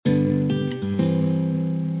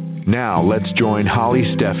Now let's join Holly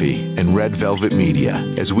Steffi and Red Velvet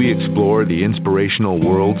Media as we explore the inspirational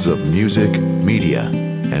worlds of music, media,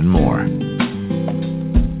 and more.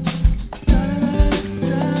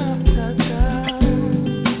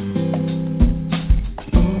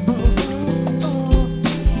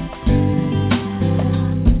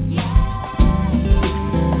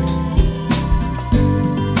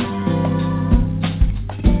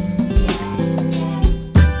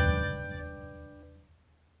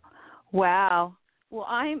 Wow. Well,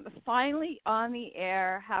 I'm finally on the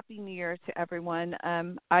air. Happy New Year to everyone.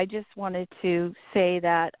 I just wanted to say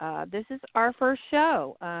that this is our first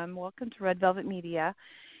show. Welcome to Red Velvet Media.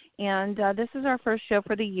 And this is our first show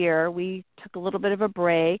for the year. We took a little bit of a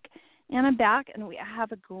break, and I'm back, and we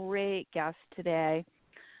have a great guest today.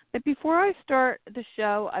 But before I start the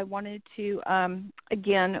show, I wanted to,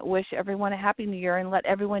 again, wish everyone a Happy New Year and let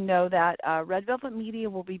everyone know that Red Velvet Media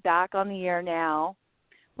will be back on the air now.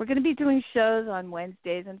 We're going to be doing shows on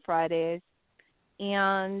Wednesdays and Fridays,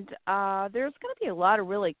 and there's going to be a lot of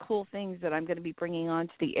really cool things that I'm going to be bringing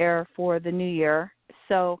onto the air for the new year.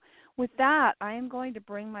 So with that, I am going to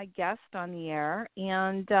bring my guest on the air,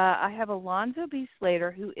 and I have Alonzo B.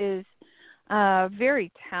 Slater, who is a very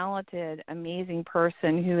talented, amazing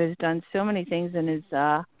person who has done so many things and is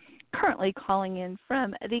currently calling in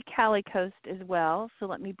from the Cali Coast as well. So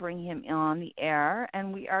let me bring him on the air,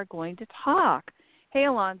 and we are going to talk. Hey,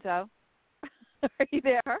 Alonzo. Are you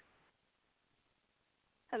there?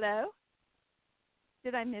 Hello?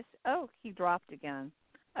 Did I miss? Oh, he dropped again.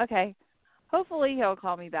 Okay. Hopefully he'll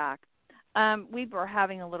call me back. We were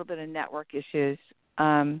having a little bit of network issues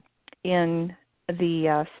in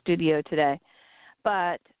the studio today.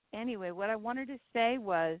 But anyway, what I wanted to say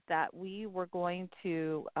was that we were going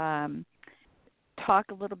to talk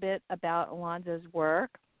a little bit about Alonzo's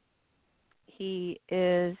work. He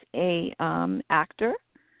is a actor,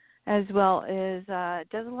 as well as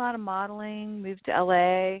does a lot of modeling, moved to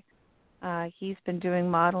L.A. He's been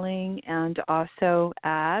doing modeling and also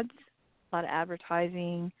ads, a lot of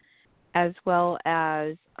advertising, as well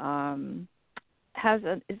as has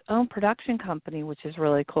his own production company, which is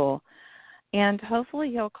really cool. And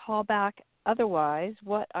hopefully he'll call back. Otherwise,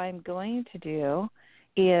 what I'm going to do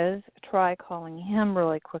is try calling him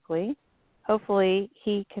really quickly. Hopefully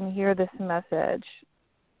he can hear this message.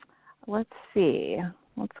 Let's see.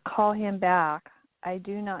 Let's call him back. I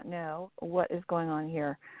do not know what is going on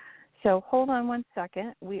here. So hold on one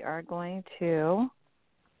second. We are going to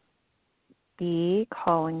be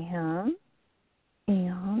calling him,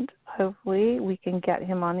 and hopefully we can get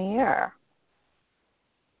him on the air.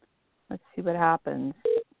 Let's see what happens.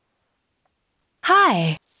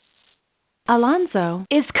 Hi. Alonzo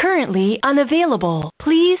is currently unavailable.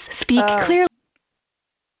 Please speak clearly.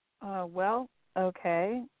 Well,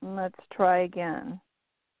 okay. Let's try again.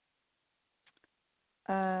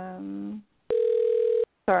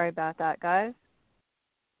 Sorry about that, guys.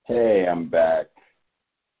 Hey, I'm back.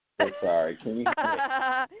 So sorry. Can you?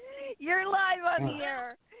 You're live on the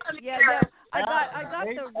air. Yeah, no, I got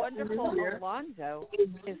the wonderful Alonzo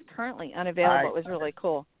is currently unavailable. It was really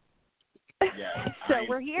cool. Yeah. So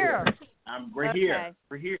we're here. We're here.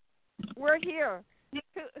 We're here. We're here.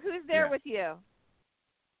 Who's there with you?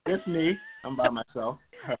 It's me. I'm by myself.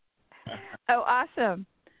 Oh, awesome.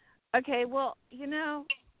 Okay, well,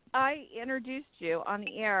 I introduced you on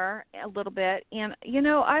the air a little bit, and,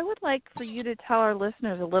 I would like for you to tell our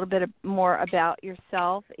listeners a little bit more about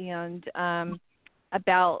yourself and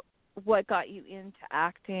about what got you into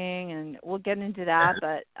acting, and we'll get into that,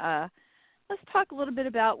 but let's talk a little bit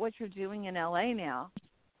about what you're doing in L.A. now.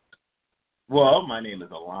 Well, my name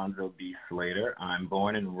is Alonzo B. Slater. I'm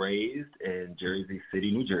born and raised in Jersey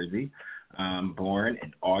City, New Jersey. Born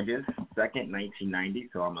in August 2nd, 1990,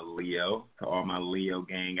 so I'm a Leo. To all my Leo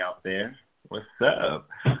gang out there, what's up?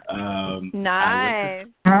 Nice.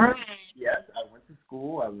 Yes, I went to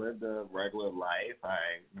school. I lived a regular life. I,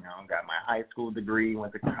 got my high school degree,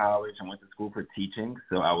 went to college, and went to school for teaching.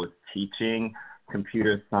 So I was teaching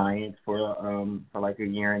computer science for like a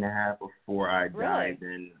year and a half before I dived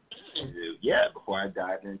into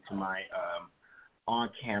my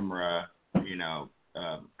on-camera,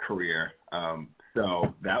 career.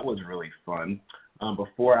 So that was really fun.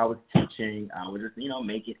 Before I was teaching, I was just,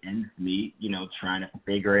 making ends meet, trying to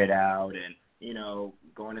figure it out and,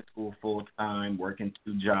 going to school full time, working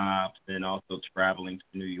 2 jobs, and also traveling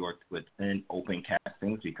to New York to attend open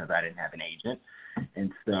castings because I didn't have an agent.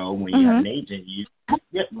 And so when you have an agent, you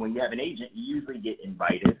usually get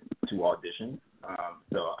invited to auditions.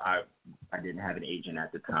 So I didn't have an agent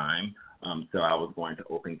at the time. So I was going to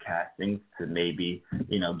open castings to maybe,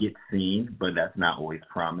 get seen, but that's not always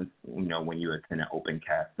promised, when you attend an open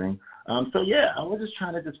casting. So yeah, I was just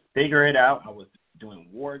trying to just figure it out. I was doing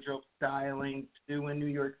wardrobe styling too in New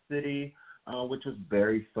York City, which was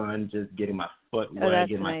very fun, just getting my foot wet,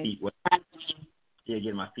 getting my feet wet. Yeah,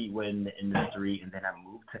 getting my feet wet in the industry, and then I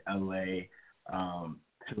moved to LA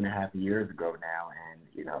 2.5 years ago now, and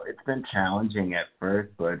it's been challenging at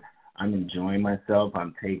first, but I'm enjoying myself.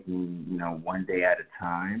 I'm taking one day at a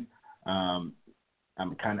time. I'm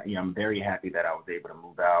very happy that I was able to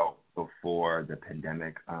move out before the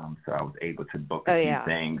pandemic, so I was able to book a few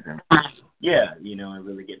things and and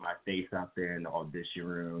really get my face out there in the audition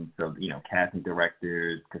room, so casting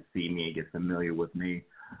directors could see me and get familiar with me.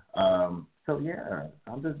 So yeah,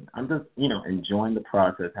 I'm just enjoying the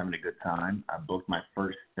process, having a good time. I booked my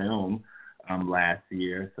first film last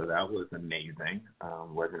year, so that was amazing.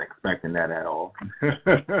 Wasn't expecting that at all.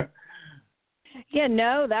 Yeah,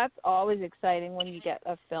 no, that's always exciting when you get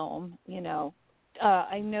a film.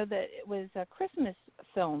 I know that it was a Christmas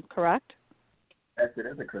film, correct? Yes, it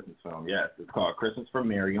is a Christmas film. Yes, it's called Christmas for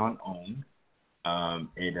Mary on OWN.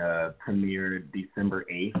 It premiered December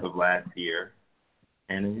 8th of last year.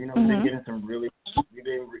 And, we've been getting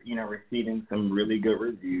receiving some really good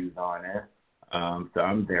reviews on it. So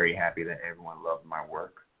I'm very happy that everyone loved my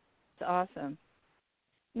work. It's awesome.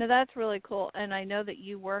 No, that's really cool. And I know that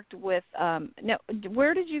you worked with,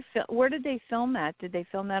 where did they film that? Did they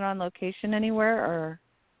film that on location anywhere, or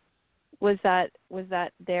was that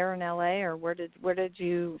there in LA, or where did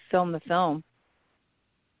you film the film?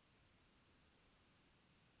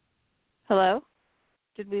 Hello?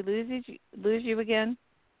 Did we lose you again?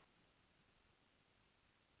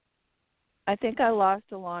 I think I lost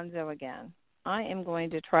Alonzo again. I am going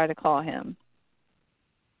to try to call him.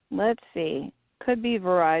 Let's see. Could be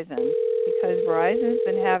Verizon, because Verizon's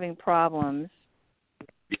been having problems.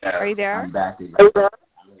 Yeah, are you there? I'm back again.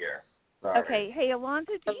 I'm here. Sorry. Okay. Hey,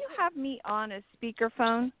 Alonzo, do you have me on a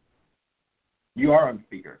speakerphone? You are on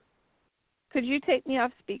speaker. Could you take me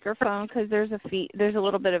off speakerphone, because there's a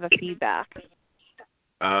little bit of a feedback.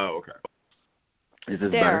 Oh, okay. Is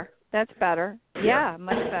this there? Better? That's better. Yeah,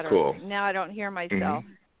 much better. Cool. Now I don't hear myself.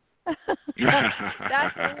 That's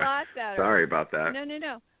a lot better. Sorry about that.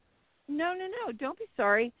 No. Don't be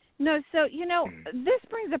sorry. No, so, this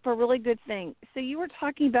brings up a really good thing. So you were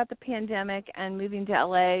talking about the pandemic and moving to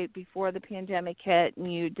LA before the pandemic hit,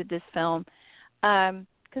 and you did this film.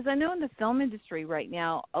 Because I know in the film industry right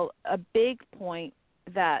now, a big point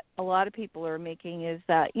that a lot of people are making is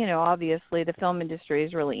that, obviously the film industry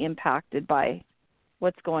is really impacted by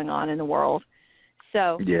what's going on in the world.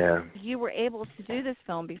 So you were able to do this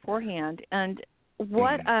film beforehand. And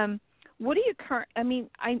what do you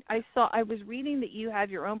I was reading that you have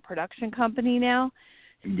your own production company now.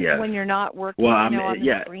 Yes. When you're not working, on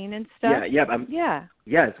the screen and stuff.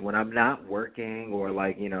 Yes, when I'm not working or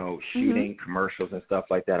shooting commercials and stuff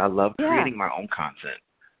like that, I love creating my own content.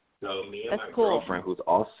 So me and my girlfriend, who's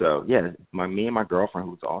also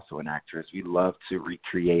an actress, we love to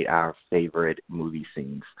recreate our favorite movie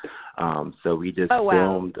scenes. So we just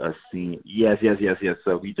filmed a scene. Yes.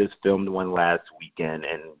 So we just filmed one last weekend,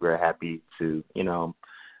 and we're happy to,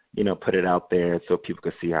 put it out there so people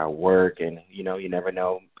can see our work. And, you never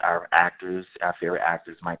know, our favorite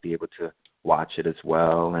actors might be able to watch it as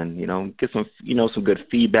well and, get some, some good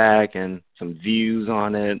feedback and some views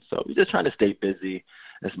on it. So we're just trying to stay busy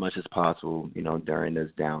as much as possible, during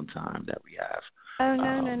this downtime that we have. Oh,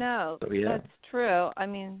 no. So, yeah. That's true. I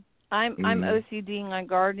mean, I'm OCDing on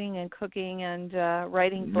gardening and cooking and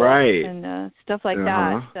writing books and stuff like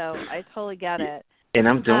that. So I totally get it. And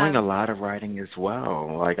I'm doing a lot of writing as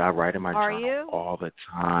well. Like I write in my journal you? All the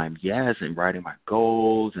time. Yes, and writing my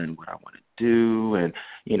goals and what I want to do and,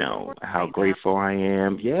 how grateful I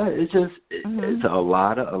am. Yeah, it's just it's a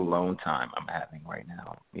lot of alone time I'm having right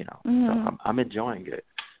now, So I'm enjoying it.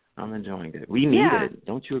 We need it.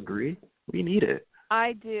 Don't you agree? We need it.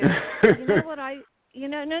 I do. You know what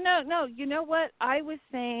no. You know what I was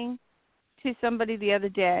saying to somebody the other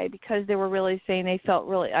day, because they were really saying they felt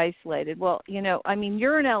really isolated. Well,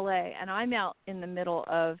 you're in LA and I'm out in the middle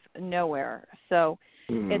of nowhere. So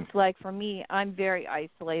it's like, for me, I'm very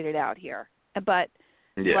isolated out here. But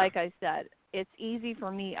like I said, it's easy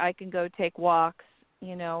for me. I can go take walks,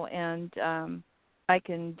 and I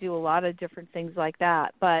can do a lot of different things like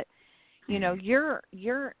that. But, you're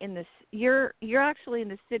actually in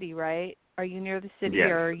the city, right? Are you near the city? Yes,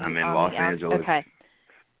 or are you I'm in Los Angeles. Okay.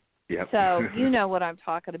 Yep. So you know what I'm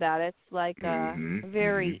talking about. It's like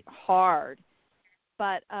very hard.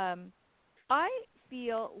 But I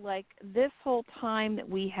feel like this whole time that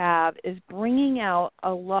we have is bringing out a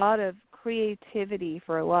lot of creativity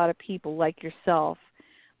for a lot of people like yourself.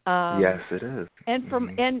 Yes, it is.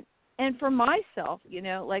 And and for myself,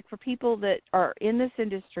 like for people that are in this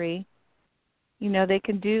industry, they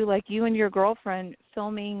can do like you and your girlfriend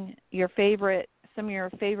filming some of your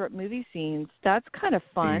favorite movie scenes. That's kind of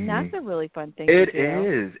fun. That's a really fun thing to do. It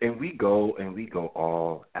is, and we go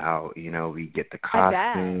all out. We get the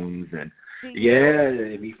costumes and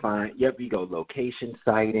we find. Yep, we go location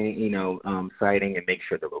sighting. Sighting and make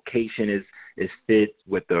sure the location is fit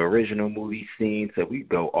with the original movie scene. So we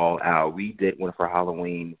go all out. We did one for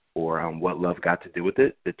Halloween for What Love Got to Do with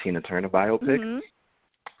It, the Tina Turner biopic,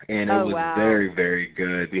 and it was very, very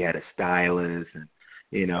good. We had a stylist and.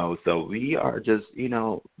 So we are just,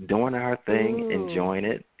 doing our thing, enjoying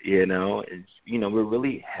it, and, we're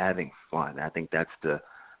really having fun. I think that's the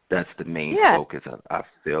main focus. I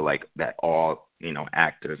feel like that all,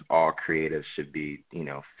 actors, all creatives should be,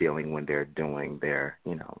 feeling when they're doing their,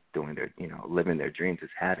 living their dreams is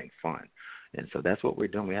having fun. And so that's what we're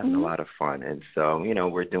doing. We're having a lot of fun. And so,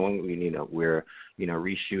 we're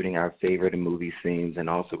reshooting our favorite movie scenes, and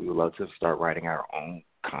also we would love to start writing our own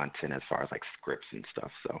content as far as like scripts and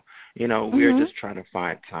stuff. So, we're just trying to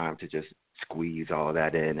find time to just squeeze all of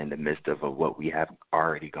that in the midst of what we have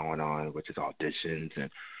already going on, which is auditions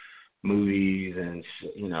and movies and,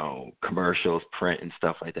 commercials, print and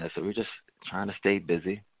stuff like that. So we're just trying to stay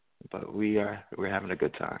busy, but we're having a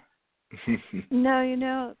good time.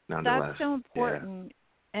 No, that's so important.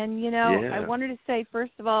 Yeah. And, I wanted to say,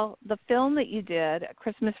 first of all, the film that you did,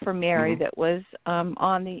 Christmas for Mary, that was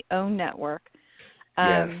on the OWN network,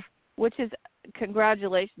 which is,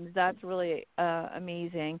 congratulations, that's really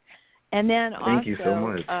amazing. And then Thank you so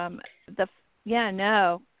much.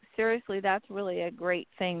 Seriously, that's really a great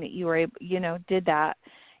thing that you were able, did that.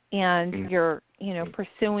 And you're,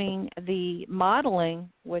 pursuing the modeling,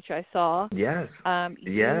 which I saw. Yes.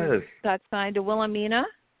 You got signed to Wilhelmina.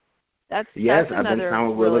 That's I've been signed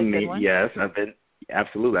with Wilhelmina. Really good Yes,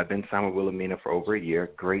 I've been signed with Wilhelmina for over a year.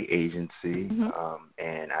 Great agency.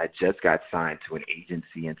 And I just got signed to an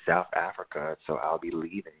agency in South Africa, so I'll be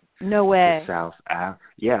leaving. No way.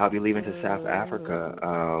 I'll be leaving to South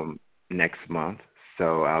Africa next month.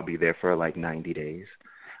 So I'll be there for like 90 days.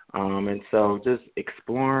 And so just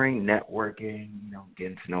exploring, networking,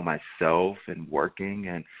 getting to know myself and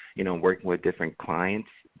working working with different clients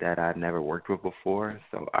that I've never worked with before.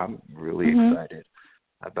 So I'm really excited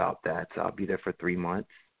about that. So I'll be there for 3 months.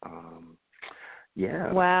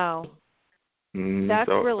 Wow. That's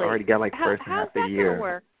so really. I already got like first half of the year. Gonna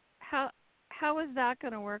work? How is that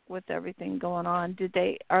going to work with everything going on?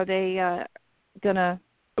 Are they gonna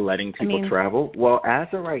letting people travel? Well, as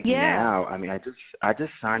of right now, I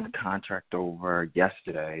just signed the contract over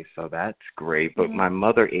yesterday, so that's great. But my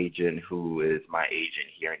mother agent, who is my agent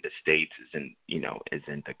here in the States, is in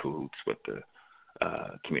the cahoots with the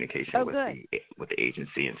communication with the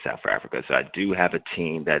agency in South Africa. So I do have a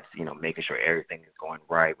team that's making sure everything is going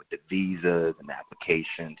right with the visas and the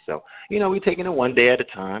application. So we're taking it one day at a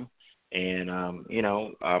time. And,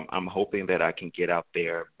 I'm hoping that I can get out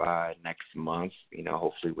there by next month,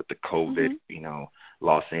 hopefully with the COVID,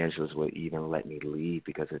 Los Angeles will even let me leave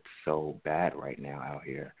because it's so bad right now out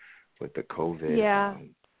here with the COVID,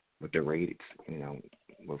 with the rates,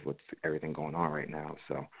 with what's everything going on right now.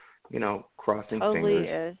 So, crossing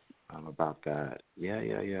fingers about that.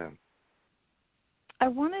 Yeah. I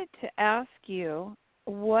wanted to ask you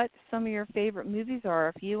what some of your favorite movies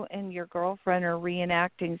are. If you and your girlfriend are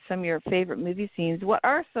reenacting some of your favorite movie scenes, what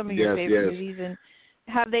are some of your favorite movies, and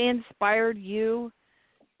have they inspired you?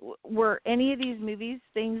 Were any of these movies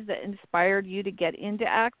things that inspired you to get into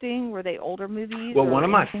acting? Were they older movies? Well, one of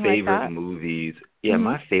my favorite like movies,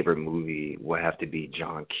 my favorite movie will have to be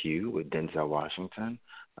John Q with Denzel Washington.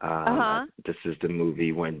 This is the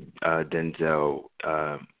movie when Denzel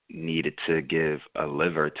needed to give a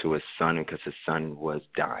liver to his son because his son was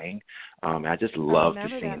dying. I just love to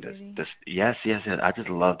see this. Yes. I just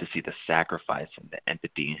love to see the sacrifice and the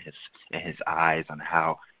empathy in his eyes on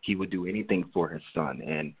how he would do anything for his son,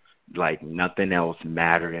 and like nothing else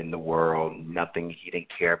mattered in the world. Nothing. He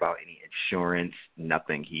didn't care about any insurance.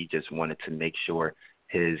 Nothing. He just wanted to make sure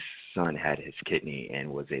his son had his kidney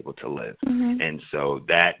and was able to live. And so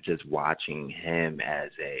that, just watching him as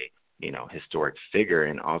a historic figure,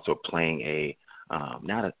 and also playing a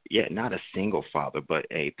not a single father, but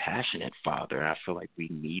a passionate father. And I feel like we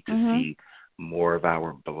need to see more of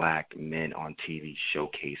our black men on TV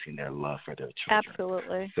showcasing their love for their children.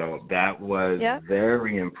 Absolutely. So that was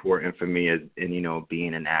very important for me,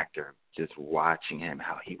 being an actor, just watching him,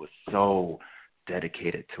 how he was so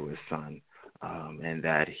dedicated to his son. and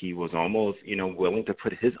that he was almost, willing to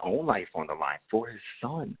put his own life on the line for his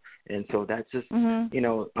son. And so that's just,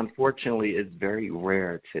 unfortunately, it's very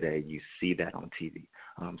rare today you see that on TV.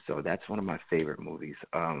 So that's one of my favorite movies.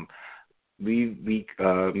 Me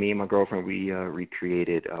and my girlfriend, we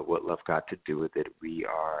recreated What Love Got to Do with It. We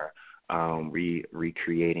are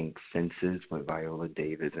recreating Senses with Viola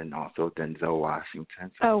Davis and also Denzel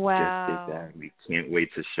Washington. So wow. Just did that. We can't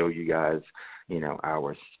wait to show you guys,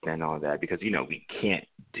 our spin on that because, we can't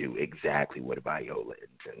do exactly what Viola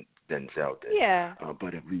and Denzel did. Yeah.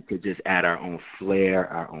 But if we could just add our own flair,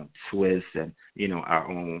 our own twist, and, our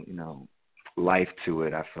own, life to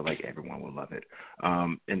it, I feel like everyone will love it.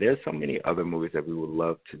 And there's so many other movies that we would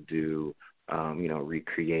love to do,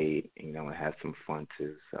 recreate, and have some fun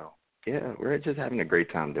too. So, yeah, we're just having a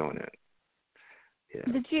great time doing it.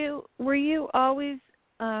 Yeah. Were you always,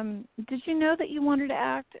 did you know that you wanted to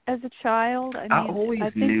act as a child? I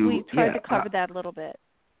think knew, we tried to cover that a little bit.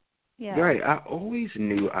 Yeah. Right. I always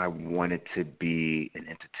knew I wanted to be an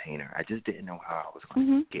entertainer. I just didn't know how I was going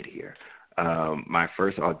to get here. My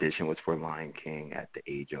first audition was for Lion King at the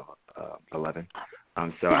age of 11.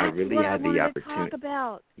 So I really had the opportunity. To talk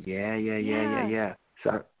about. Yeah.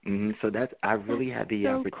 So that's I really had the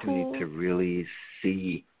opportunity to really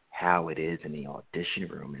see how it is in the audition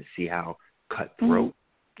room and see how cutthroat,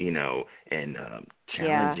 and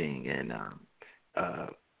challenging and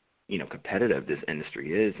competitive this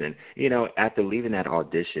industry is. And after leaving that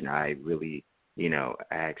audition, I really, I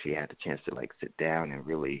actually had the chance to sit down and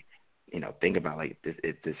really, think about this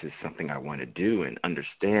is something I want to do and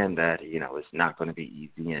understand that, it's not going to be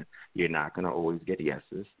easy and you're not going to always get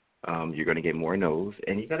yeses. You're going to get more no's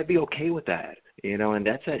and you got to be okay with that, and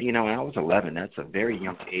that's I was 11. That's a very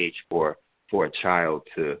young age for a child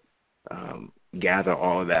to gather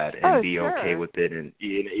all that and be okay with it. And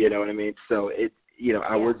you know what I mean? So it,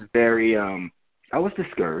 I was very, I was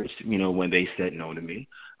discouraged, when they said no to me.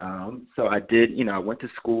 So I did, I went to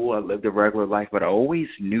school, I lived a regular life, but I always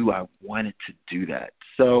knew I wanted to do that.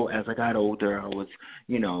 So as I got older, I was,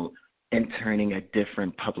 interning at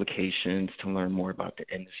different publications to learn more about the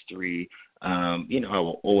industry. I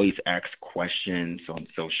will always ask questions on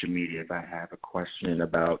social media if I have a question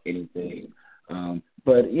about anything.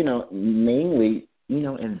 But, mainly,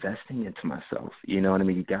 investing into myself. You know what I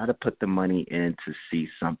mean? You got to put the money in to see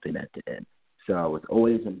something at the end. So I was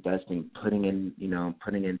always investing, putting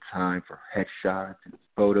in time for headshots and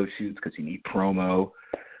photo shoots because you need promo.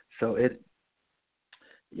 So it's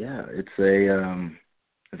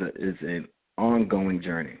an ongoing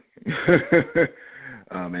journey.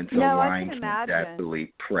 And so Lion King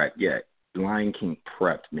definitely prepped. Yeah, Lion King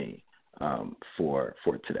prepped me for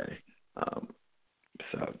today.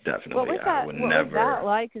 So definitely, what was that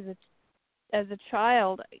like as a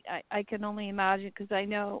child? I can only imagine because I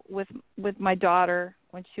know with my daughter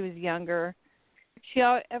when she was younger,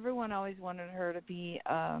 everyone always wanted her to be,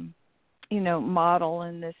 model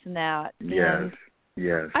and this and that. Yes.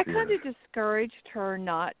 I kind of discouraged her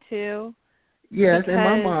not to. Yes, and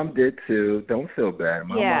my mom did too. Don't feel bad.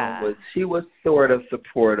 My mom was sort of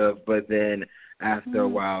supportive, but then after a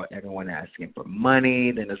while, everyone asking for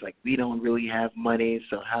money. Then it's like, we don't really have money,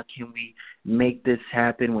 so how can we make this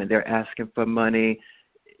happen when they're asking for money?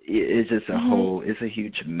 It's just it's a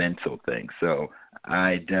huge mental thing. So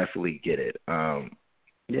I definitely get it. I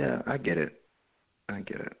get it.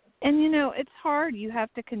 And, it's hard. You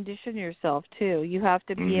have to condition yourself, too. You have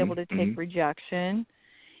to be able to take rejection.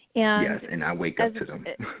 And yes, and I wake up to them.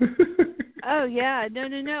 Oh, yeah.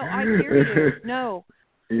 No. I hear you. No.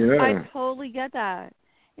 Yeah. I totally get that.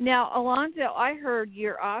 Now, Alonzo, I heard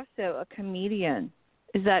you're also a comedian.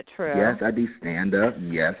 Is that true? Yes, I do stand-up.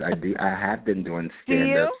 Yes, I do. I have been doing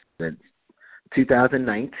stand-up since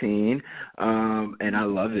 2019, and I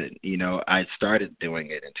love it. I started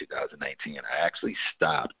doing it in 2019, and I actually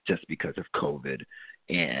stopped just because of COVID,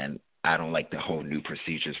 and I don't like the whole new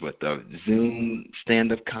procedures with the Zoom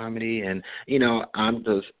stand-up comedy, and,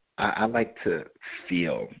 I like to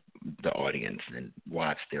feel the audience and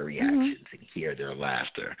watch their reactions and hear their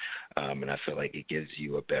laughter. And I feel like it gives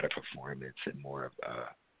you a better performance and more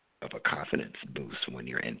of a confidence boost when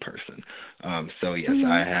you're in person. So, yes,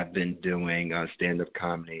 I have been doing stand-up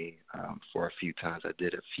comedy for a few times. I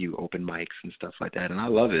did a few open mics and stuff like that, and I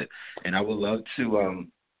love it. And I would love to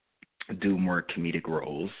do more comedic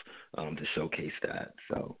roles to showcase that.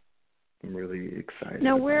 So I'm really excited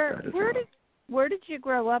about that as well. Where did you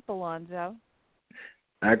grow up, Alonzo?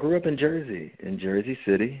 I grew up in Jersey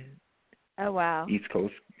City. Oh, wow. East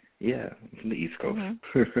Coast. Yeah, from the East Coast.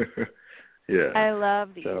 Yeah. I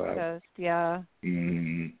love the East Coast, yeah.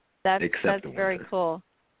 Mm-hmm. That's very cool.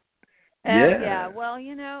 Yeah. Well,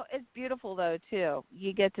 it's beautiful though too.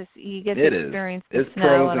 You get to experience the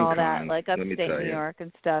snow and all that, like upstate New York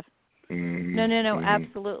and stuff. Mm-hmm. No,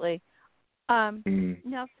 absolutely.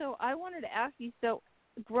 Now, so I wanted to ask you. So,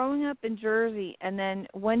 growing up in Jersey, and then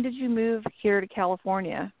when did you move here to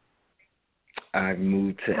California? I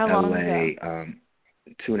moved to How long ago?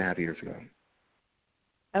 2.5 years ago.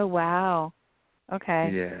 Oh wow.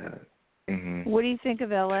 Okay. Yeah. Mm-hmm. What do you think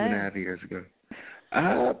of LA? 2.5 years ago.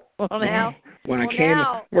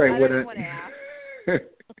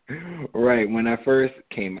 When I first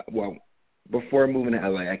came, before moving to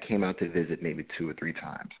LA, I came out to visit maybe 2 or 3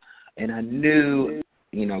 times, and I knew,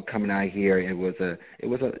 coming out here, it was a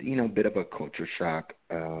bit of a culture shock,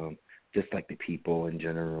 just like the people in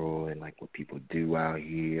general, and like what people do out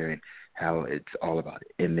here, and how it's all about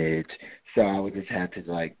image. So I would just have to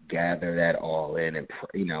like gather that all in and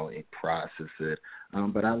and process it.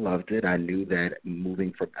 But I loved it. I knew that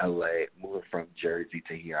moving from Jersey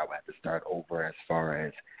to here, I would have to start over as far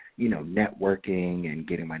as, networking and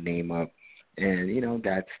getting my name up. And,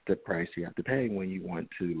 that's the price you have to pay when you want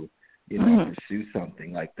to, pursue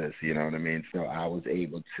something like this, you know what I mean? So I was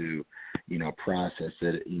able to, process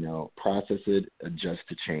it, adjust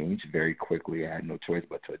to change very quickly. I had no choice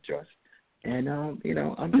but to adjust. And, I'm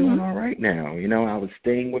doing all right now. I was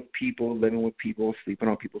staying with people, living with people, sleeping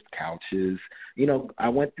on people's couches. I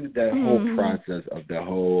went through the whole process of the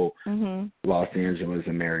whole Los Angeles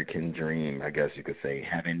American dream, I guess you could say,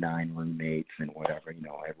 having 9 roommates and whatever.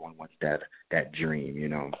 Everyone wants that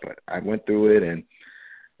dream, But I went through it, and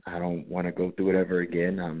I don't want to go through it ever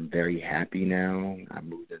again. I'm very happy now. I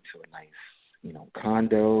moved into a nice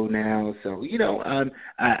condo now. So,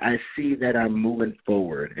 I see that I'm moving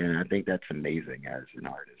forward, and I think that's amazing as an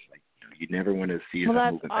artist. Like, you never want to see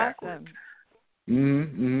yourself moving backwards.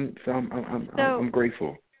 So I'm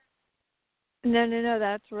grateful. No.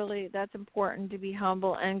 That's important. To be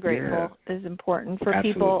humble and grateful is important for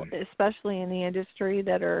people, especially in the industry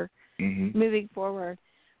that are moving forward.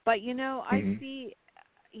 But, I see,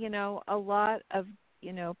 a lot of,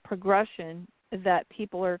 progression that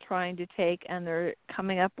people are trying to take, and they're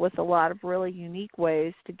coming up with a lot of really unique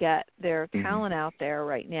ways to get their talent out there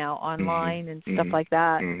right now online and stuff like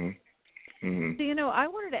that. So, I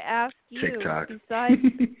wanted to ask you, TikTok. Besides,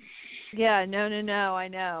 I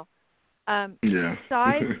know.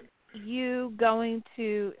 Besides you going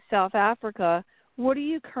to South Africa, what are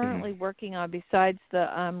you currently working on besides the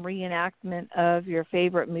reenactment of your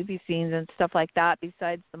favorite movie scenes and stuff like that,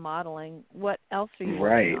 besides the modeling? What else are you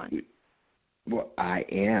working on? Well, I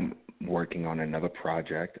am working on another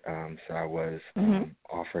project. So I was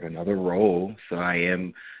offered another role. So I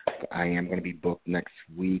am going to be booked next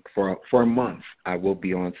week for a month. I will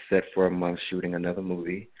be on set for a month shooting another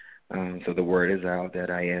movie. So the word is out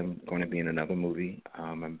that I am going to be in another movie.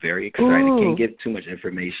 I'm very excited. Can't give too much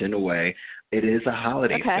information away. It is a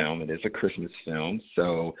holiday film. It is a Christmas film.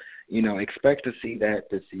 So, expect to see that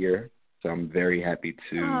this year. So I'm very happy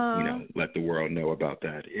to, let the world know about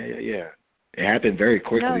that. Yeah. It happened very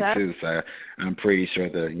quickly too, so I'm pretty sure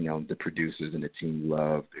the producers and the team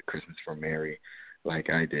loved the Christmas for Mary like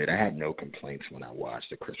I did. I had no complaints when I watched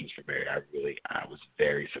the Christmas for Mary. I was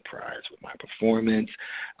very surprised with my performance.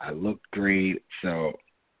 I looked great, so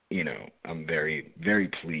I'm very, very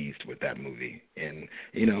pleased with that movie. And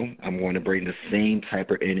I'm going to bring the same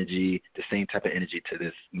type of energy to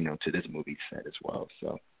this to this movie set as well.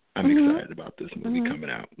 So I'm excited about this movie coming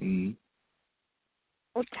out.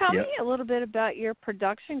 Well, tell me a little bit about your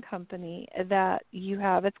production company that you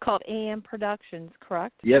have. It's called AM Productions,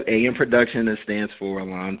 correct? Yep, AM Production. It stands for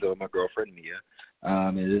Alonzo, my girlfriend Mia.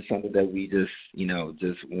 It is something that we just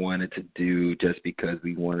wanted to do just because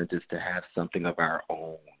we wanted just to have something of our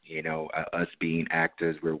own. Us being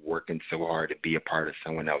actors, we're working so hard to be a part of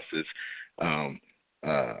someone else's, what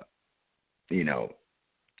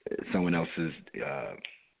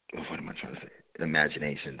am I trying to say?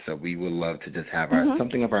 Imagination. So we would love to just have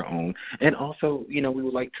something of our own, and also we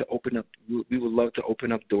would love to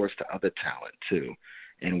open up doors to other talent too,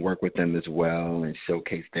 and work with them as well and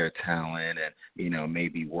showcase their talent, and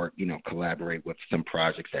maybe work collaborate with some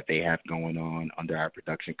projects that they have going on under our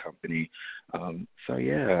production company. So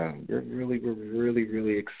yeah, we're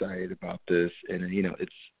really excited about this, and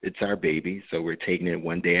it's our baby, so we're taking it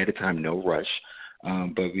one day at a time, no rush.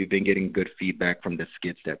 But we've been getting good feedback from the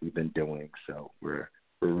skits that we've been doing, so we're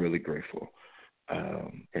really grateful.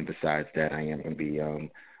 And besides that, I am going to be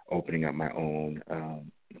opening up my own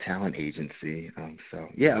talent agency. So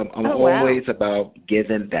yeah, I'm always about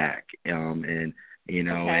giving back, and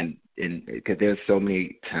because there's so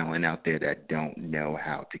many talent out there that don't know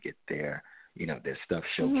how to get there, their stuff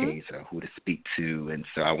showcase or who to speak to, and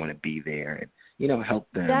so I want to be there and help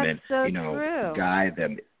them That's and so true. guide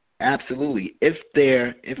them. Absolutely. If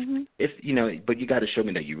but you got to show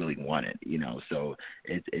me that you really want it, So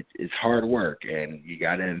it's hard work, and you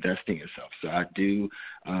got to invest in yourself. So I do,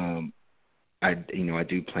 I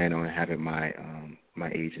do plan on having my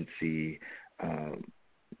my agency,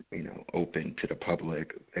 open to the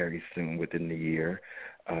public very soon within the year,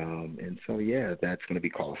 and so that's going to be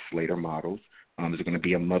called Slater Models. There's going to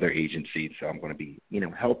be a mother agency, so I'm going to be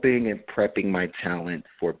helping and prepping my talent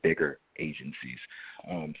for bigger agencies.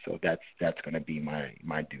 So that's going to be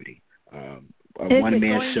my duty. A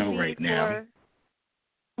one-man show right now.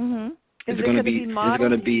 It's going to be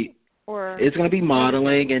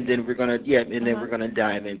modeling, and then we're going to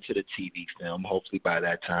dive into the TV film. Hopefully by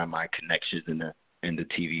that time, my connections in the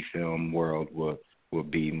TV film world will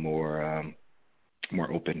be more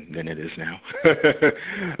open than it is now.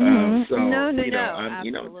 So I'm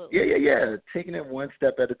taking it one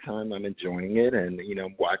step at a time. I'm enjoying it, and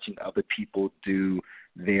watching other people do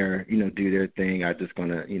their thing. I'm just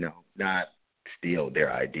gonna not steal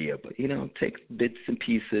their idea, but take bits and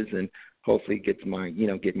pieces, and hopefully get my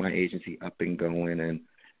agency up and going, and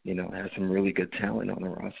have some really good talent on the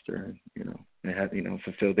roster, and have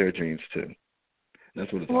fulfill their dreams too.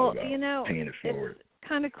 That's what it's all about. Paying it forward. It's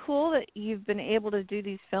kind of cool that you've been able to do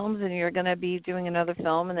these films, and you're going to be doing another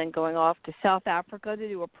film and then going off to South Africa to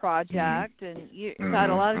do a project, and you've got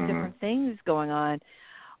a lot of different things going on.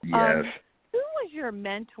 Yes. Who was your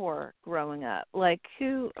mentor growing up? Like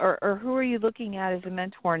who are you looking at as a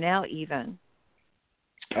mentor now even?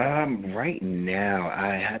 Right now,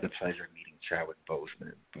 I had the pleasure of meeting Chadwick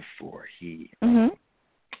Boseman before he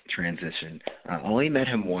transitioned. I only met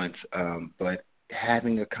him once, but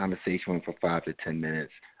having a conversation with him for 5 to 10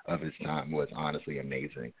 minutes of his time was honestly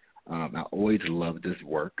amazing. I always loved his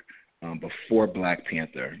work. Before Black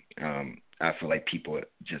Panther, I feel like people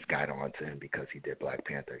just got on to him because he did Black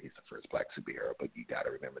Panther. He's the first Black superhero, but you got to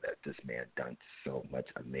remember that this man done so much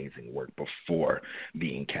amazing work before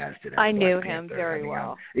being casted as I Black knew Panther. him very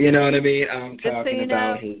well. You know what I mean? I'm Just talking so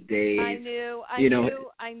about his days. I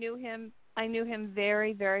knew him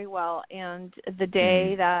very, very well, and the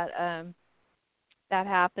day that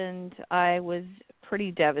happened, I was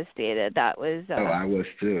pretty devastated. That was I was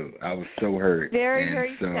too. I was so hurt.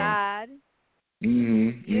 Very sad.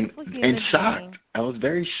 And shocked. I was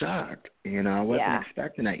very shocked. I wasn't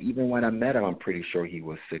expecting that. Even when I met him, I'm pretty sure he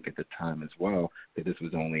was sick at the time as well, because this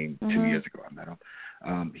was only 2 years ago I met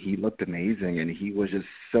him. He looked amazing, and he was just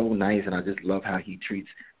so nice, and I just love how he treats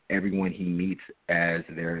everyone he meets as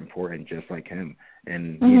they're important, just like him.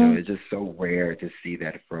 And, it's just so rare to see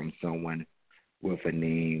that from someone with a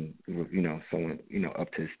name, someone,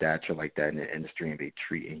 up to his stature like that in the industry,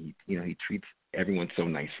 and he treats everyone so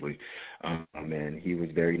nicely. And he was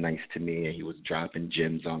very nice to me, and he was dropping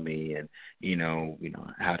gems on me, and,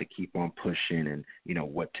 how to keep on pushing, and,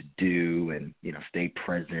 what to do, and, stay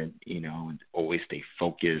present, and always stay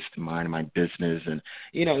focused, mind my business. And,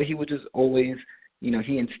 he would just always,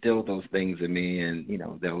 he instilled those things in me, and,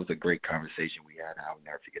 that was a great conversation we had. I'll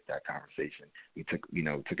never forget that conversation. He took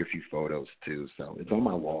a few photos too, so it's on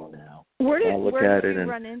my wall now. Where did you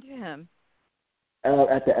run into him?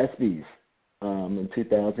 At the ESPYs in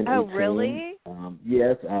 2018. Oh, really?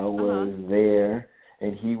 Yes, I was there,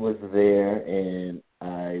 and he was there, and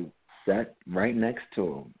I sat right next to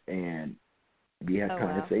him, and we had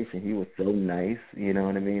conversation. Wow. He was so nice, you know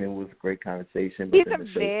what I mean? It was a great conversation. He's a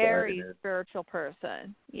very spiritual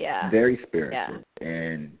person. Yeah. Very spiritual. Yeah.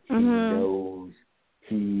 And he knows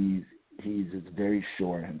he's just very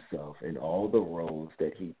sure of himself, and all the roles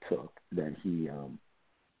that he took, that he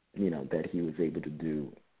that he was able to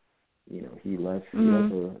do. He left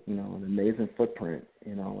an amazing footprint,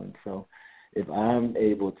 and so if I'm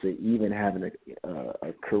able to even have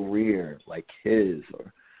a career like his,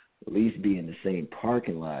 or at least be in the same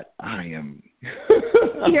parking lot, I am.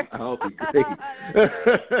 I'll be great.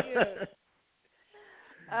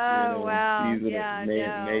 Wow! He's an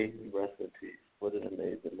amazing rest in peace. What an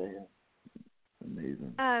amazing man!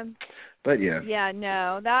 Amazing. But yeah. Yeah,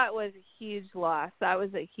 no, that was a huge loss. That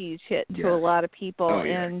was a huge hit to a lot of people. Oh,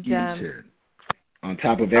 yeah, and huge hit. On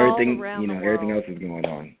top of everything, everything else is going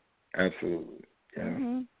on. Absolutely.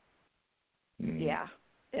 Yeah. Yeah.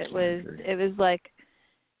 It was like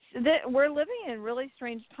we're living in really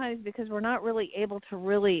strange times, because we're not really able to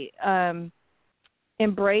really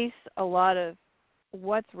embrace a lot of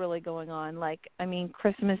what's really going on. Like, I mean,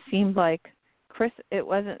 Christmas seemed like it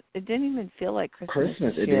didn't even feel like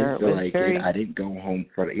Christmas. It didn't feel like it. I didn't go home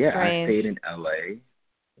for it. Yeah, strange. I stayed in LA,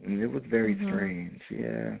 and it was very strange.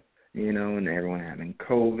 Yeah, and everyone having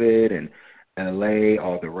COVID, and LA,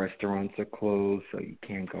 all the restaurants are closed, so you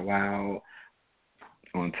can't go out.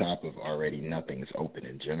 On top of already nothing is open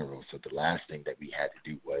in general. So the last thing that we had to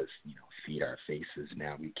do was, feed our faces.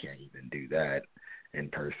 Now we can't even do that in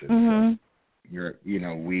person. Mm-hmm.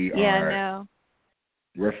 So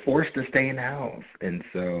we're forced to stay in the house. And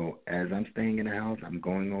so as I'm staying in the house, I'm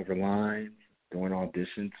going over lines, doing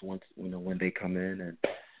auditions once, when they come in, and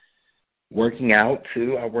working out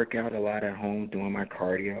too. I work out a lot at home, doing my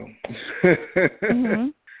cardio. Mm-hmm.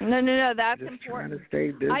 No, that's just important. Trying to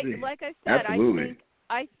stay busy. Like I said, Absolutely.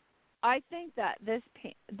 I think that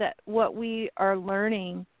that what we are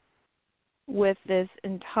learning with this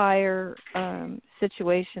entire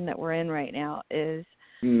situation that we're in right now is,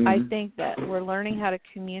 I think that we're learning how to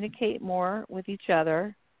communicate more with each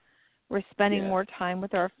other. We're spending more time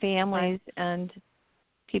with our families and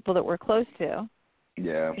people that we're close to.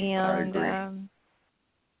 Yeah, and I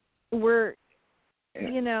agree. We're,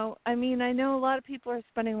 I know a lot of people are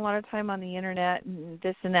spending a lot of time on the internet and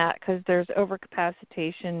this and that because there's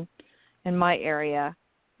overcapacitation in my area,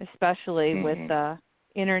 especially with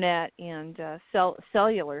internet and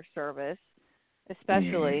cellular service,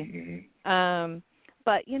 especially.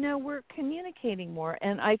 But, we're communicating more,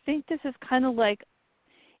 and I think this is kind of like,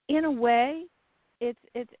 in a way, it's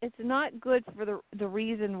not good for the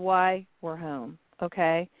reason why we're home,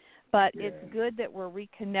 okay? But it's good that we're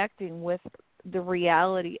reconnecting with the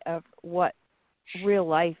reality of what real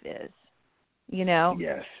life is,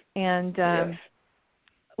 Yes. And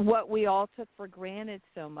what we all took for granted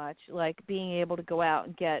so much, like being able to go out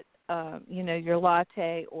and get, your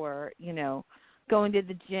latte or, going to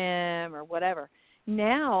the gym or whatever.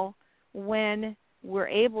 Now, when we're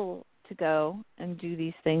able to go and do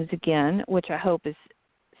these things again, which I hope is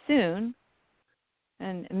soon,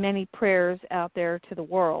 and many prayers out there to the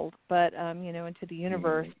world, but, and to the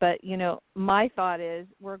universe. But, my thought is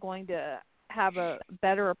we're going to have a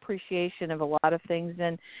better appreciation of a lot of things.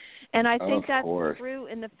 And I think that's true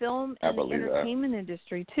in the film and the entertainment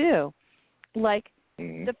industry, too. Like,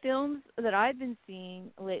 the films that I've been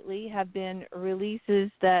seeing lately have been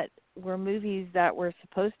releases that were movies that were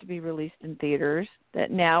supposed to be released in theaters that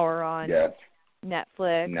now are on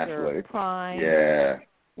Netflix or Prime,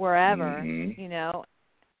 wherever,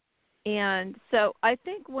 And so I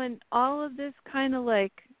think when all of this kind of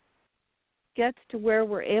like gets to where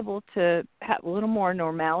we're able to have a little more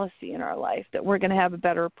normalcy in our life, that we're going to have a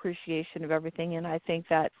better appreciation of everything. And I think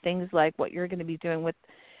that things like what you're going to be doing with,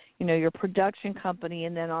 your production company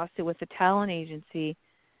and then also with the talent agency,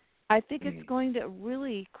 I think it's going to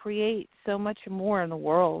really create so much more in the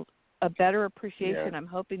world, a better appreciation. I'm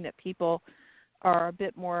hoping that people are a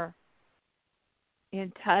bit more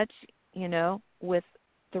in touch, with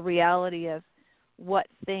the reality of what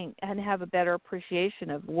things, and have a better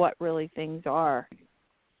appreciation of what really things are.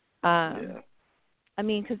 Because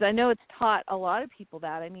I know it's taught a lot of people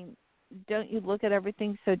that. I mean, don't you look at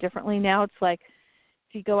everything so differently now? It's like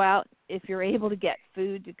if you go out, if you're able to get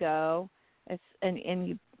food to go, and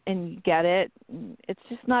you get it, it's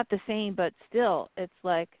just not the same. But still, it's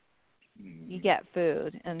like you get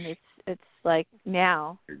food, and it's like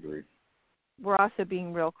now we're also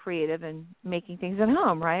being real creative and making things at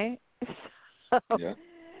home, right? So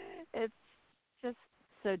it's just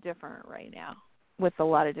so different right now with a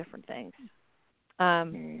lot of different things.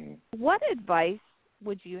 What advice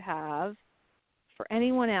would you have for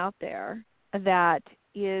anyone out there that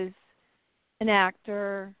is an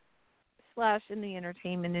actor / in the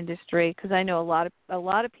entertainment industry? Because I know a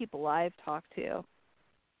lot of people I've talked to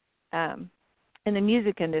in the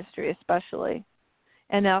music industry especially,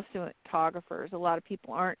 and also photographers. A lot of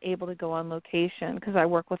people aren't able to go on location because I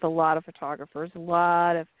work with a lot of photographers, a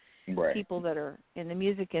lot of people that are in the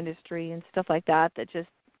music industry and stuff like that just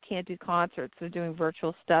can't do concerts. They're doing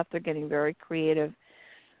virtual stuff. They're getting very creative.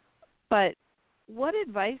 But what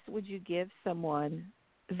advice would you give someone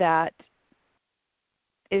that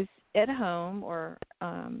is at home or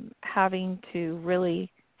having to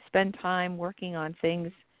really spend time working on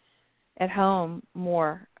things at home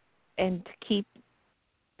more and to keep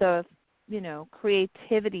the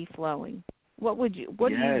creativity flowing? What do you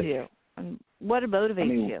do? And what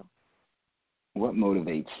motivates you? What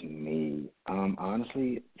motivates me?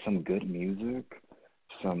 Honestly, some good music,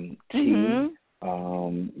 some tea.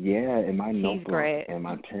 In my notebook and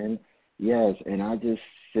my pen. Yes, and I just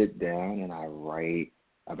sit down and I write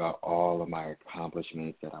about all of my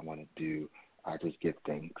accomplishments that I want to do. I just give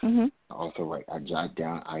thanks. I also write. I jot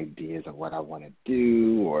down ideas of what I want to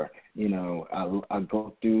do, or I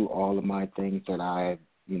go through all of my things that I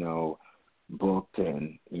booked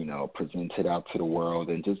and, present it out to the world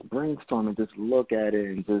and just brainstorm and just look at it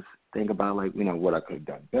and just think about, like, what I could have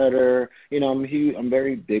done better. I'm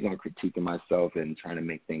very big on critiquing myself and trying to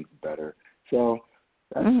make things better. So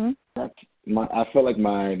that's I feel like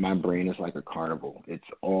my brain is like a carnival. It's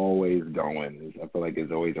always going. I feel like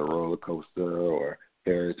it's always a roller coaster or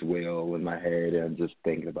Ferris wheel in my head, and I'm just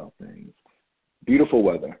thinking about things. Beautiful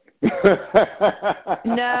weather.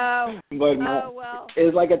 No. But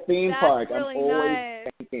it's like a theme park. Really I'm always nice.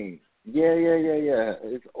 thinking. Yeah.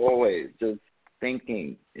 It's always just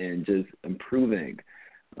thinking and just improving.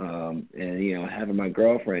 And, having my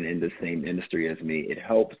girlfriend in the same industry as me, it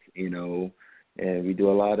helps, and we do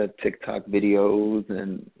a lot of TikTok videos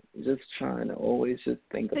and just trying to always just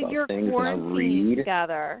think about things and I read.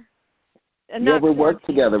 Together. Yeah, we work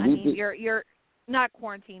together. You're not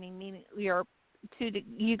quarantining, meaning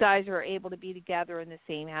you guys are able to be together in the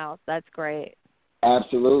same house. That's great.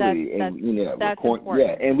 Absolutely. That's important.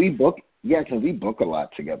 Yeah, and we book a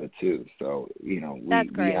lot together too. So, we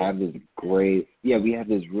have this we have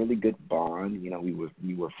this really good bond. We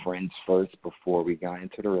were friends first before we got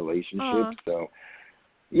into the relationship. So,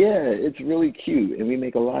 yeah, it's really cute, and we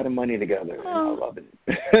make a lot of money together, and I love it.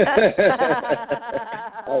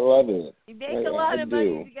 I love it. You make a lot of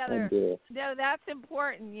money together. I do. No, that's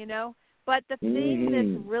important, But the thing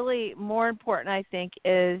that's really more important, I think,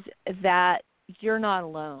 is that you're not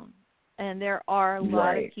alone. And there are a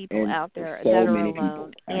lot of people out there that are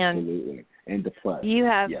alone. Absolutely. And depressed. You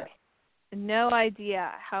have no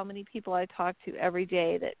idea how many people I talk to every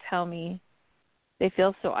day that tell me they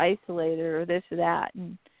feel so isolated or this or that.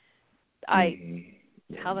 And I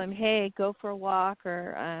tell them, hey, go for a walk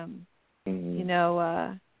or,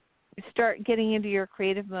 start getting into your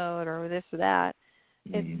creative mode or this or that.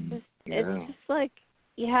 It's just like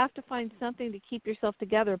you have to find something to keep yourself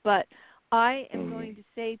together. But I am going to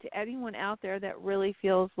say to anyone out there that really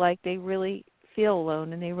feels like they really feel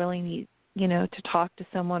alone and they really need, to talk to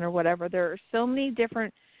someone or whatever, there are so many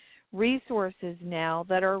different resources now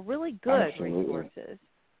that are really good resources.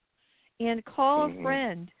 And call a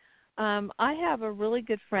friend. I have a really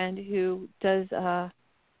good friend who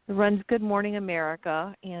runs Good Morning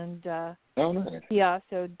America, and he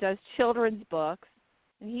also does children's books,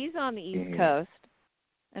 and he's on the East Coast.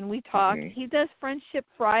 And we talk. He does Friendship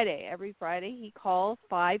Friday. Every Friday he calls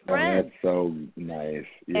 5 friends. That's so nice.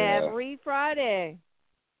 Yeah. Every Friday.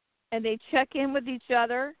 And they check in with each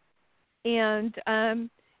other. And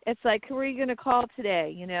it's like, who are you going to call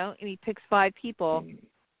today? And he picks 5 people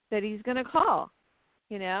that he's going to call.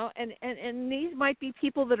 And these might be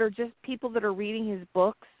people that are just people that are reading his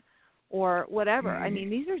books or whatever. I mean,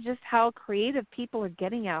 these are just how creative people are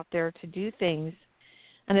getting out there to do things.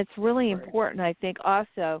 And it's really important, I think,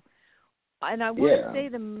 also. And I want to say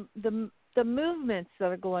the movements that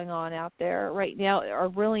are going on out there right now are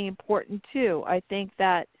really important too. I think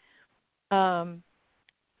that on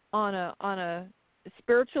a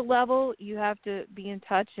spiritual level, you have to be in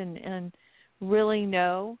touch and really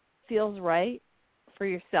know feels right for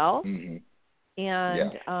yourself.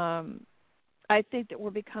 And I think that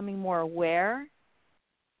we're becoming more aware.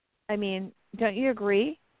 I mean, don't you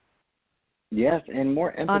agree? Yes, and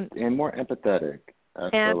more empathetic. I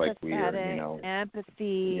feel like we are,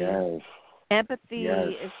 empathy. Yes. Empathy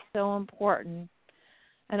is so important.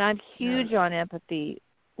 And I'm huge on empathy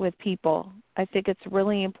with people. I think it's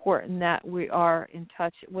really important that we are in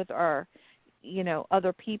touch with our,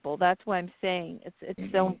 other people. That's why I'm saying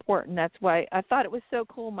it's so important. That's why I thought it was so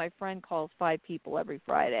cool. My friend calls 5 people every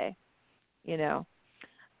Friday,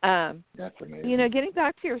 That's amazing. Getting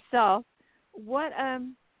back to yourself,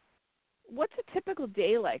 what's a typical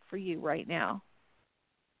day like for you right now?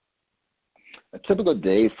 A typical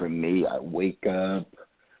day for me, I wake up,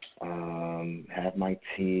 have my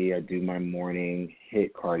tea, I do my morning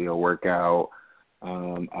HIIT cardio workout.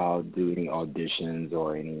 I'll do any auditions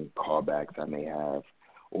or any callbacks I may have.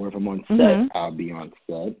 Or if I'm on set, I'll be on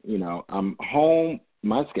set. I'm home.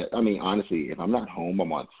 Honestly, if I'm not home,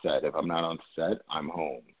 I'm on set. If I'm not on set, I'm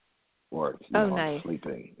home. Or I'm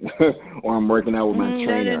sleeping, or I'm working out with my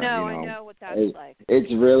trainer. No, I know what that's like.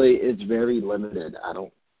 It's very limited. I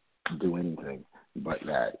don't do anything but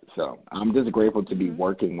that. So I'm just grateful to be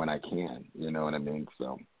working when I can. You know what I mean?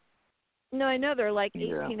 So. No, I know they're like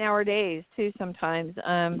 18-hour days too sometimes.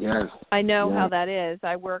 Yes. I know how that is.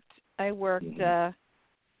 I worked in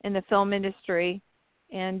the film industry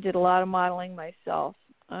and did a lot of modeling myself.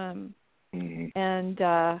 And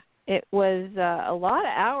it was a lot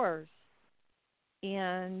of hours.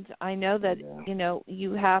 And I know that,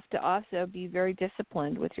 you have to also be very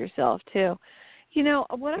disciplined with yourself, too.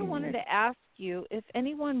 What I wanted to ask you, if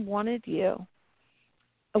anyone wanted you,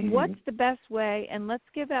 what's the best way? And let's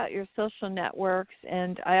give out your social networks.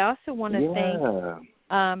 And I also want to thank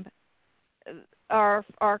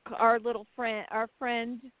our little friend, our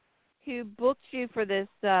friend who booked you for this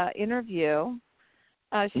interview.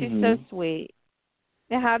 She's so sweet.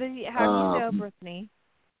 Now, how do you know Brittany?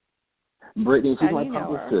 Brittany, she's my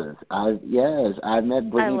publicist. I've met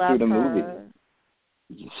Brittany through the movie.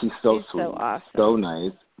 She's so sweet, so awesome, so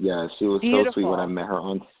nice. Yeah, she was so sweet when I met her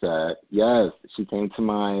on set. Yes, she came to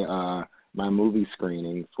my my movie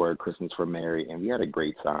screening for Christmas for Mary, and we had a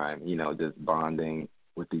great time. You know, just bonding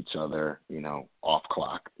with each other. You know, off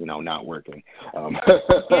clock. You know, not working.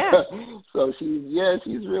 So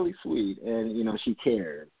she's really sweet, and you know, she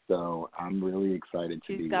cares. So I'm really excited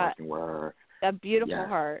to be working with her. A beautiful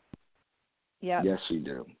heart. Yeah. Yes, she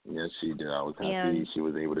do. Yes, she do. I was happy she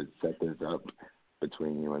was able to set this up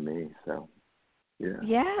between you and me. So, yeah.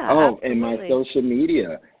 Yeah. Oh, absolutely. and my social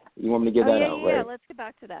media. You want me to get that out, right? Yeah, let's get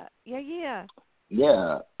back to that. Yeah.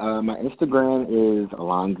 Yeah. My Instagram is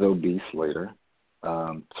Alonzo B Slater.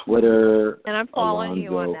 Twitter. And I'm following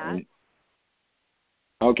you on that.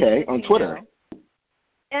 Okay, on Twitter.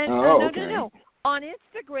 And no. On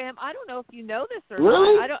Instagram, I don't know if you know this or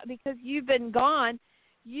not. I don't, because you've been gone.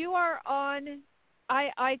 You are on.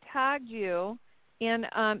 I tagged you, and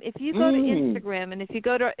if you go to Instagram, and if you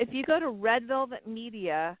go to Red Velvet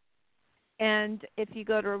Media, and if you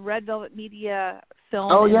go to Red Velvet Media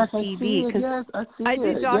Film and TV, because I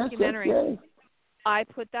do documentaries. Yes. I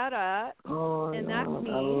put that up, and that's me.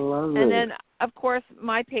 I love and then, of course,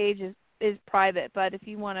 my page is private. But if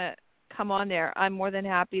you want to come on there, I'm more than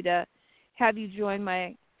happy to have you join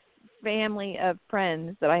my family of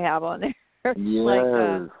friends that I have on there.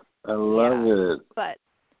 Yes, I love it. But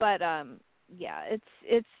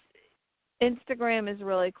it's Instagram is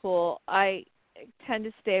really cool. I tend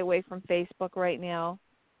to stay away from Facebook right now,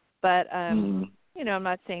 but you know, I'm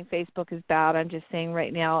not saying Facebook is bad. I'm just saying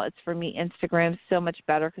right now, it's for me, Instagram's so much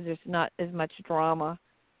better because there's not as much drama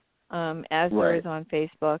as there is on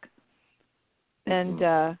Facebook, and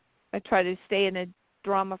I try to stay in a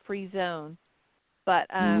drama-free zone. But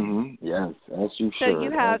yes, as you should. So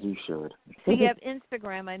you have, as you should. So you have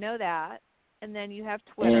Instagram, I know that, and then you have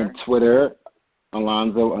Twitter. And Twitter,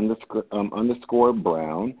 Alonzo underscore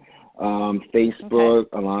Brown. Facebook,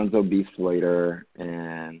 Alonzo B Slater,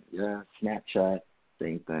 and Snapchat,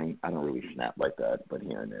 same thing. I don't really snap like that, but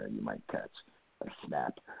here and there you might catch a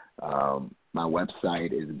snap. My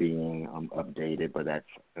website is being updated, but that's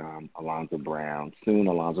Alonzo Brown. Soon,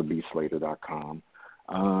 AlonzoBSlater.com.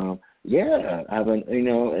 I have a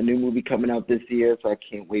new movie coming out this year, so I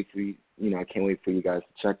can't wait for you. I can't wait for you guys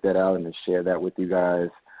to check that out and to share that with you guys.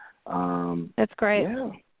 That's great.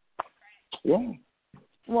 Yeah.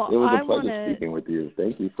 Well, it was a pleasure speaking with you.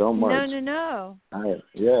 Thank you so much. No.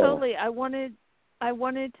 Yeah. Totally. I wanted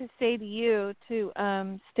to say to you to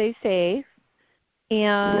stay safe,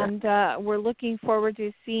 and we're looking forward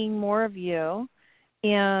to seeing more of you.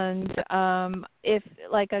 And if,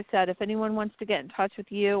 like I said, if anyone wants to get in touch with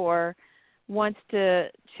you or wants to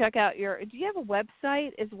check out do you have a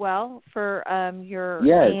website as well for your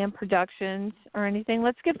AM Productions or anything?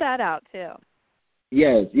 Let's give that out too.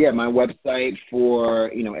 Yes, my website for,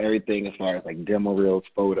 everything as far as like demo reels,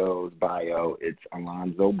 photos, bio, it's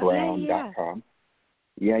AlonzoBrown.com.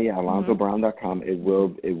 AlonzoBrown.com. It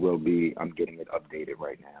will be, I'm getting it updated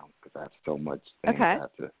right now because I have so much things I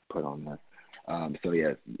have to put on there.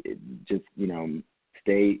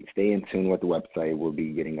 Stay in tune with the website. We'll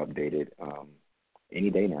be getting updated any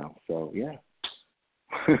day now. So, yeah.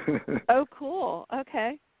 Oh, cool.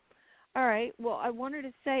 Okay. All right. Well, I wanted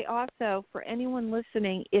to say also for anyone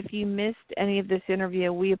listening, if you missed any of this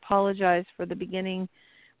interview, we apologize for the beginning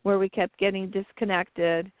where we kept getting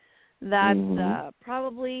disconnected. That's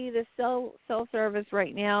probably the cell service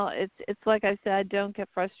right now. It's like I said, don't get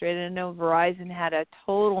frustrated. I know Verizon had a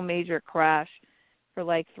total major crash for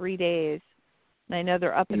like 3 days, and I know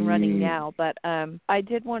they're up and running now. But I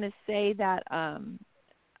did want to say that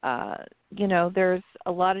there's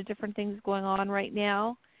a lot of different things going on right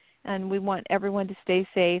now, and we want everyone to stay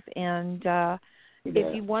safe. And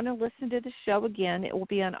if you want to listen to the show again, it will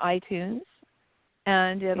be on iTunes,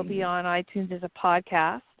 and it'll be on iTunes as a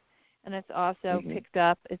podcast. And it's also picked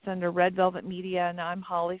up. It's under Red Velvet Media, and I'm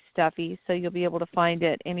Holly Steffi, so you'll be able to find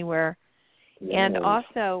it anywhere. And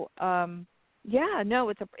also,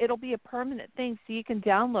 it'll be a permanent thing, so you can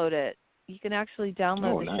download it. You can actually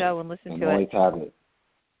download the show and listen to it. Always have it.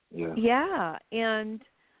 Yeah, and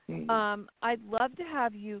I'd love to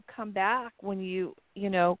have you come back when you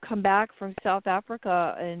come back from South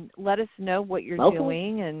Africa and let us know what you're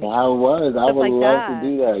doing. And I would love to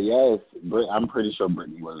do that. Yes, I'm pretty sure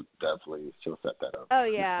Brittany will she'll set that up. Oh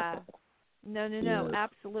yeah, no, yes.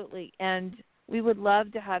 Absolutely, and we would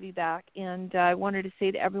love to have you back. And I wanted to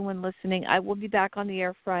say to everyone listening, I will be back on the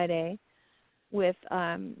air Friday with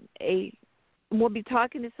we'll be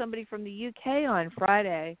talking to somebody from the UK on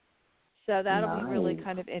Friday. So that'll be really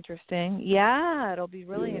kind of interesting. Yeah, it'll be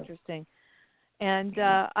really interesting. And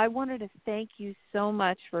I wanted to thank you so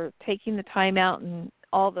much for taking the time out and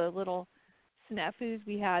all the little snafus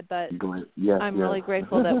we had. But I'm really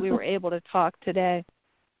grateful that we were able to talk today.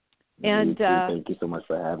 And thank you so much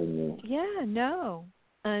for having me. Yeah, no.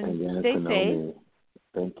 And stay safe.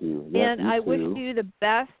 Thank you. Yes, and I wish you the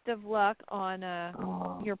best of luck on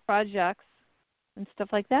your projects and stuff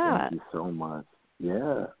like that. Thank you so much.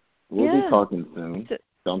 Yeah. We'll be talking soon. So,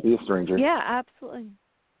 don't be a stranger. Yeah, absolutely.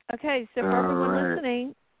 Okay, so for everyone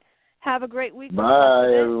listening, have a great week.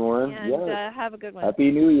 Bye, everyone. And have a good one.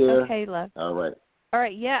 Happy New Year. Okay, love. All right. All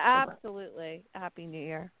right, yeah, absolutely. Bye-bye. Happy New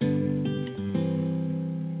Year.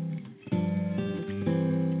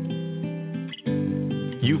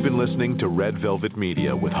 You've been listening to Red Velvet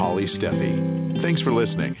Media with Holly Steffi. Thanks for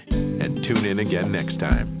listening, and tune in again next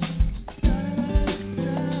time.